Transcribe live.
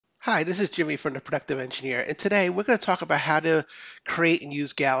Hi, this is Jimmy from The Productive Engineer, and today we're going to talk about how to create and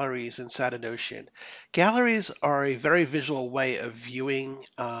use galleries inside of Notion. Galleries are a very visual way of viewing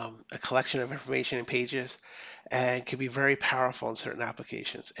a collection of information and pages and can be very powerful in certain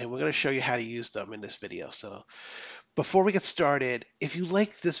applications. And we're going to show you how to use them in this video. So before we get started, if you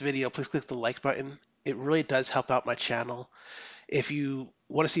like this video, please click the like button. It really does help out my channel. If you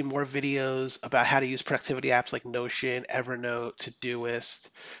want to see more videos about how to use productivity apps like Notion, Evernote, Todoist,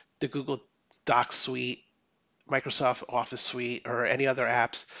 the Google Docs suite, Microsoft Office suite, or any other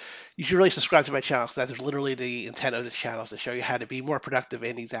apps, you should really subscribe to my channel because that's literally the intent of the channel, is to show you how to be more productive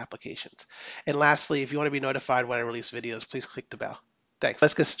in these applications. And lastly, if you want to be notified when I release videos, please click the bell. Thanks.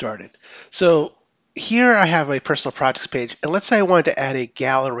 Let's get started. So here I have a personal projects page, and let's say I wanted to add a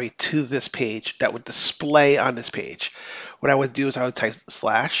gallery to this page that would display on this page. What I would do is I would type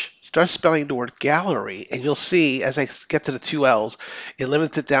slash, start spelling the word gallery, and you'll see as I get to the two L's, it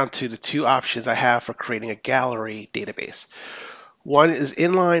limits it down to the two options I have for creating a gallery database. One is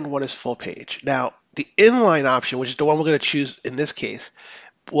inline, one is full page. Now, the inline option, which is the one we're going to choose in this case,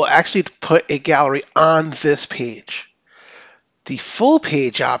 will actually put a gallery on this page. The full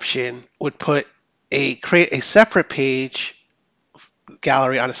page option would create a separate page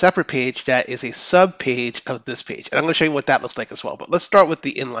gallery on a separate page that is a sub page of this page. And I'm going to show you what that looks like as well. But let's start with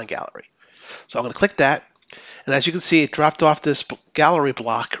the inline gallery. So I'm going to click that. And as you can see, it dropped off this gallery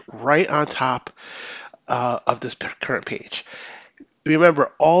block right on top of this current page.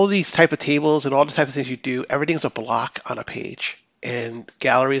 Remember, all these type of tables and all the type of things you do, everything's a block on a page. And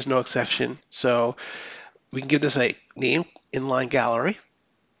gallery is no exception. So we can give this a name, inline gallery.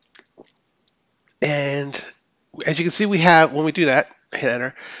 And as you can see, we have, when we do that, hit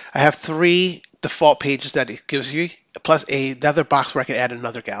enter, I have three default pages that it gives you, plus another box where I can add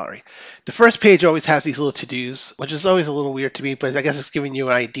another gallery. The first page always has these little to-dos, which is always a little weird to me, but I guess it's giving you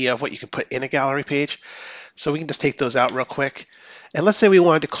an idea of what you can put in a gallery page. So we can just take those out real quick. And let's say we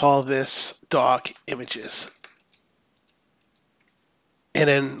wanted to call this dog images. And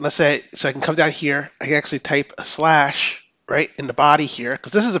then let's say, so I can come down here, I can actually type a slash right in the body here,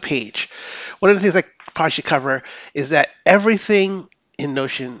 because this is a page. One of the things I probably should cover is that everything in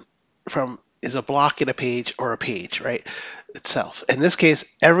Notion is a block in a page or a page, right, itself. In this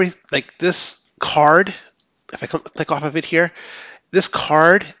case, like this card, if I click off of it here, this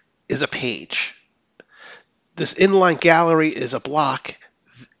card is a page. This inline gallery is a block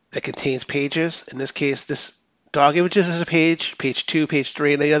that contains pages. In this case, this dog images is a page, page 2, page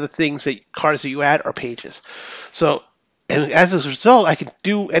 3, and any other things cards that you add are pages. So, and as a result, I can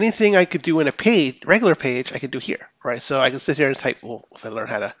do anything I could do in a page, regular page, I can do here, right? So I can sit here and type, well, if I learn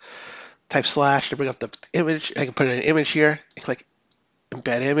how to type slash to bring up the image, I can put in an image here and click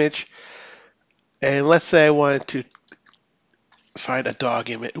embed image. And let's say I wanted to find a dog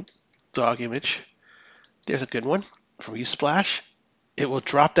image. There's a good one from Unsplash. It will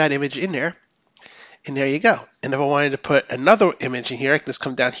drop that image in there. And there you go. And if I wanted to put another image in here, I can just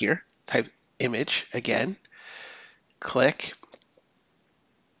come down here, type image again, click,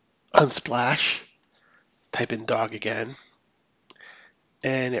 Unsplash, type in dog again,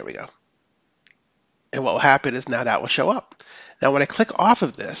 and there we go. And what will happen is now that will show up. Now when I click off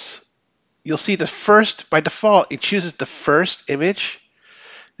of this, you'll see the first, by default, it chooses the first image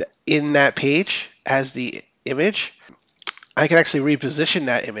in that page as the image. I can actually reposition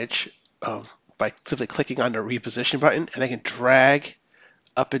that image by simply clicking on the reposition button, and I can drag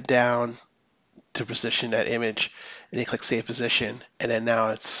up and down to position that image, and then click save position, and then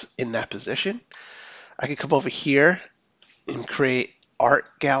now it's in that position. I can come over here and create art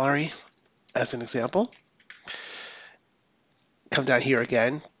gallery as an example. Come down here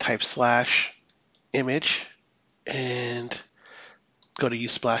again, type slash image, and go to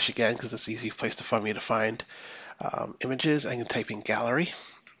Unsplash again because it's an easy place for me to find images. I can type in gallery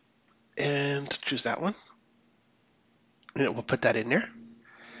and choose that one, and it will put that in there.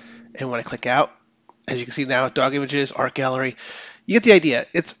 And when I click out, as you can see now, dog images, art gallery, you get the idea.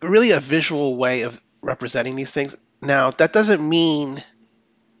 It's really a visual way of representing these things. Now, that doesn't mean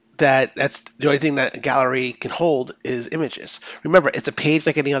that that's the only thing that a gallery can hold is images. Remember, it's a page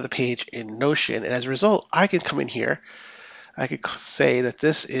like any other page in Notion, and as a result, I can come in here. I could say that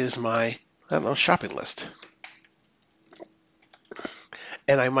this is my, I don't know, shopping list.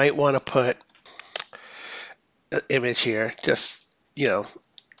 And I might want to put an image here, just, you know,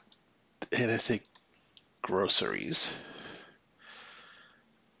 and I say groceries.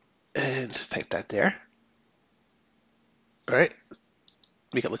 And type that there. All right.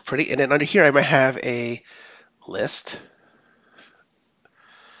 Make it look pretty. And then under here, I might have a list,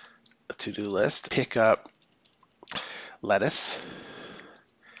 a to-do list. Pick up lettuce.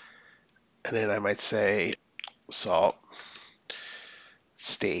 And then I might say salt,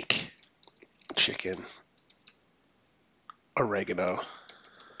 steak, chicken, oregano,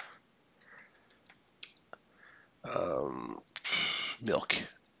 um, milk.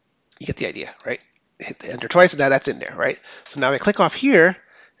 You get the idea, right? Hit the enter twice, and now that's in there, right? So now I click off here,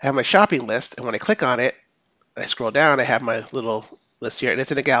 I have my shopping list, and when I click on it, I scroll down, I have my little list here, and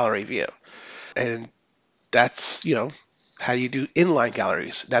it's in a gallery view. And that's, how you do inline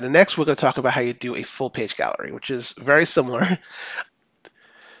galleries. Now, the next we're going to talk about how you do a full page gallery, which is very similar,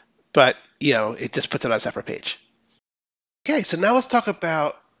 but, it just puts it on a separate page. Okay, so now let's talk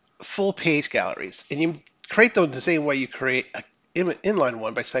about full page galleries. And you create them the same way you create an inline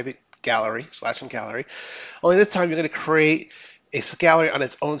one by typing gallery, / gallery. Only this time you're going to create a gallery on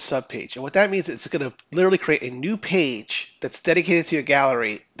its own subpage. And what that means is it's going to literally create a new page that's dedicated to your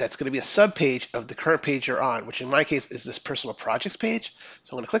gallery that's going to be a subpage of the current page you're on, which in my case is this personal projects page.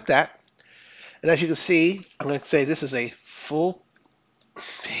 So I'm going to click that. And as you can see, I'm going to say this is a full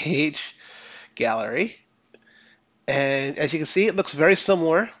page gallery. And as you can see, it looks very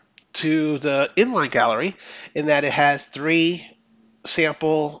similar to the inline gallery in that it has 3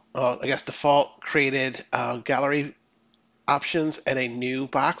 sample, default created gallery options and a new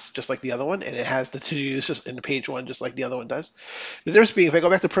box, just like the other one, and it has the to-dos just in the page one, just like the other one does. The difference being, if I go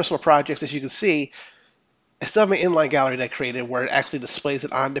back to personal projects, as you can see, I still have my inline gallery that I created where it actually displays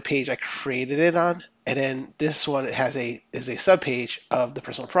it on the page I created it on, and then this one is a subpage of the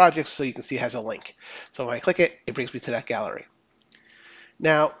personal projects, so you can see it has a link. So when I click it, it brings me to that gallery.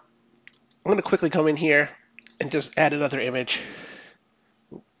 Now, I'm going to quickly come in here and just add another image.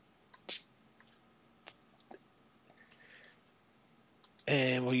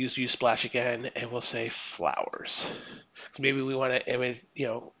 And we'll use Splash again, and we'll say flowers. So maybe we want to image,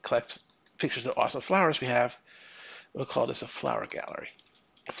 collect pictures of awesome flowers we have. We'll call this a flower gallery.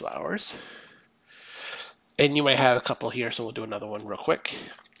 Flowers. And you might have a couple here, so we'll do another one real quick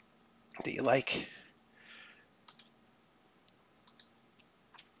that you like.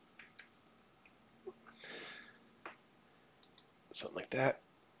 Something like that.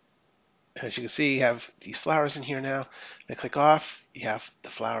 As you can see, you have these flowers in here now. I click off, you have the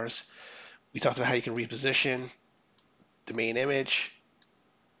flowers. We talked about how you can reposition the main image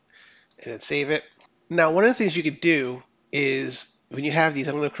and then save it. Now, one of the things you could do is when you have these,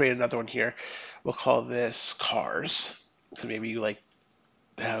 I'm going to create another one here. We'll call this cars. So maybe you like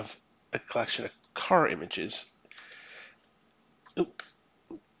to have a collection of car images. Oop.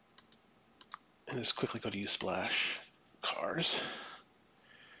 And just quickly go to Splash cars. /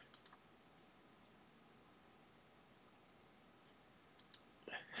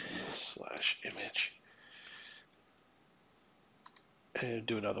 image. And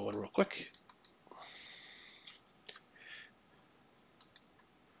do another one real quick.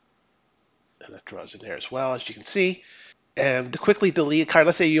 And that draws in there as well, as you can see. And to quickly delete a card,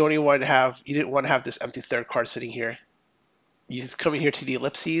 let's say you didn't want to have this empty third card sitting here. You just come in here to the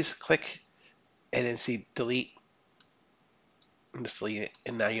ellipses, click, and then see delete. And just delete it.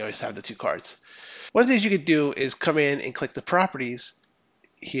 And now you always have the 2 cards. One of the things you could do is come in and click the properties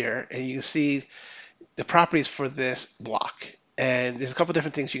here, and you can see the properties for this block. And there's a couple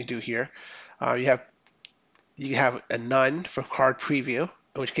different things you can do here. You can have a none for card preview,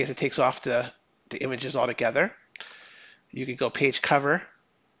 in which case it takes off the images altogether. You could go page cover,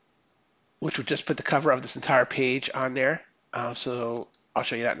 which would just put the cover of this entire page on there. So I'll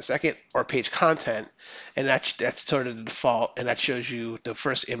show you that in a second. Or page content, and that's sort of the default, and that shows you the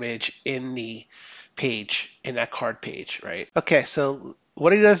first image in the page, in that card page, right? Okay, so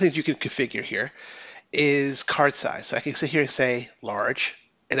one of the other things you can configure here is card size. So I can sit here and say large,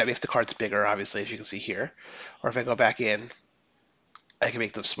 and that makes the cards bigger, obviously, as you can see here. Or if I go back in, I can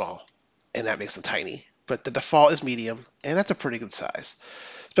make them small, and that makes them tiny. But the default is medium, and that's a pretty good size.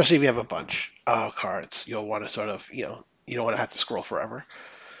 Especially if you have a bunch of cards, you'll want to sort of, you don't want to have to scroll forever.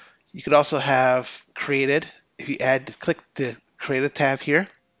 You could also have created. If you click the created tab here,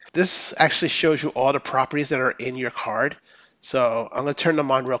 this actually shows you all the properties that are in your card. So I'm going to turn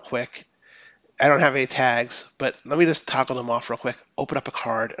them on real quick. I don't have any tags, but let me just toggle them off real quick. Open up a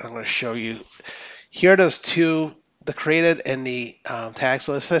card, and I'm going to show you. Here are those 2, the created and the tags.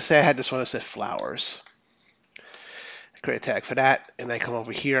 So let's say I had this one that said flowers. I create a tag for that, and I come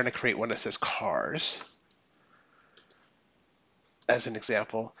over here and I create one that says cars as an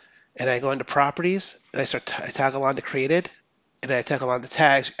example. And I go into properties, and I toggle on to created, and I toggle on the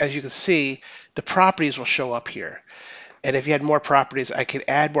tags. As you can see, the properties will show up here. And if you had more properties, I could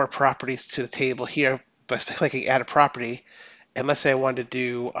add more properties to the table here by clicking add a property. And let's say I wanted to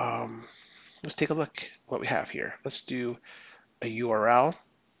do, let's take a look what we have here. Let's do a URL.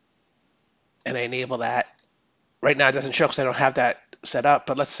 and I enable that. Right now it doesn't show because I don't have that set up,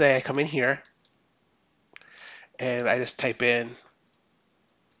 but let's say I come in here and I just type in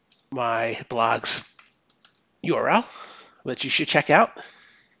my blog's URL, which you should check out.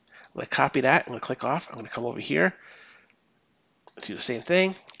 I'm going to copy that. I'm going to click off. I'm going to come over here, do the same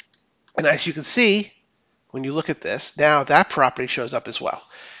thing. And as you can see, when you look at this, now that property shows up as well.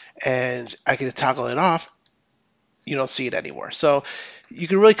 And I can toggle it off. You don't see it anymore. So you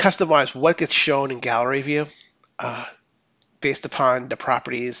can really customize what gets shown in gallery view based upon the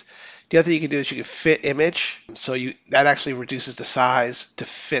properties. The other thing you can do is you can fit image. So that actually reduces the size to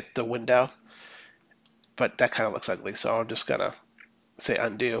fit the window. But that kind of looks ugly. So I'm just going to say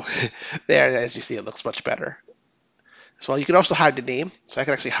undo. There, and as you see, it looks much better. As well, you can also hide the name. So I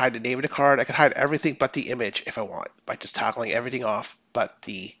can actually hide the name of the card. I can hide everything but the image if I want by just toggling everything off but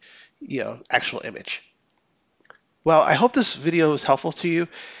the actual image. Well, I hope this video was helpful to you.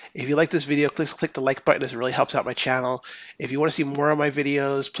 If you like this video, please click the like button as it really helps out my channel. If you want to see more of my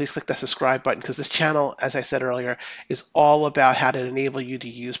videos, please click that subscribe button because this channel, as I said earlier, is all about how to enable you to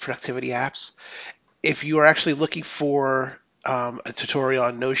use productivity apps. If you are actually looking for a tutorial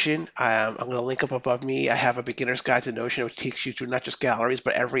on Notion, I'm going to link up above me. I have a beginner's guide to Notion, which takes you through not just galleries,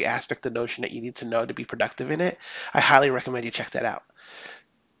 but every aspect of Notion that you need to know to be productive in it. I highly recommend you check that out.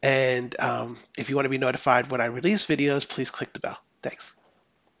 And if you want to be notified when I release videos, please click the bell. Thanks.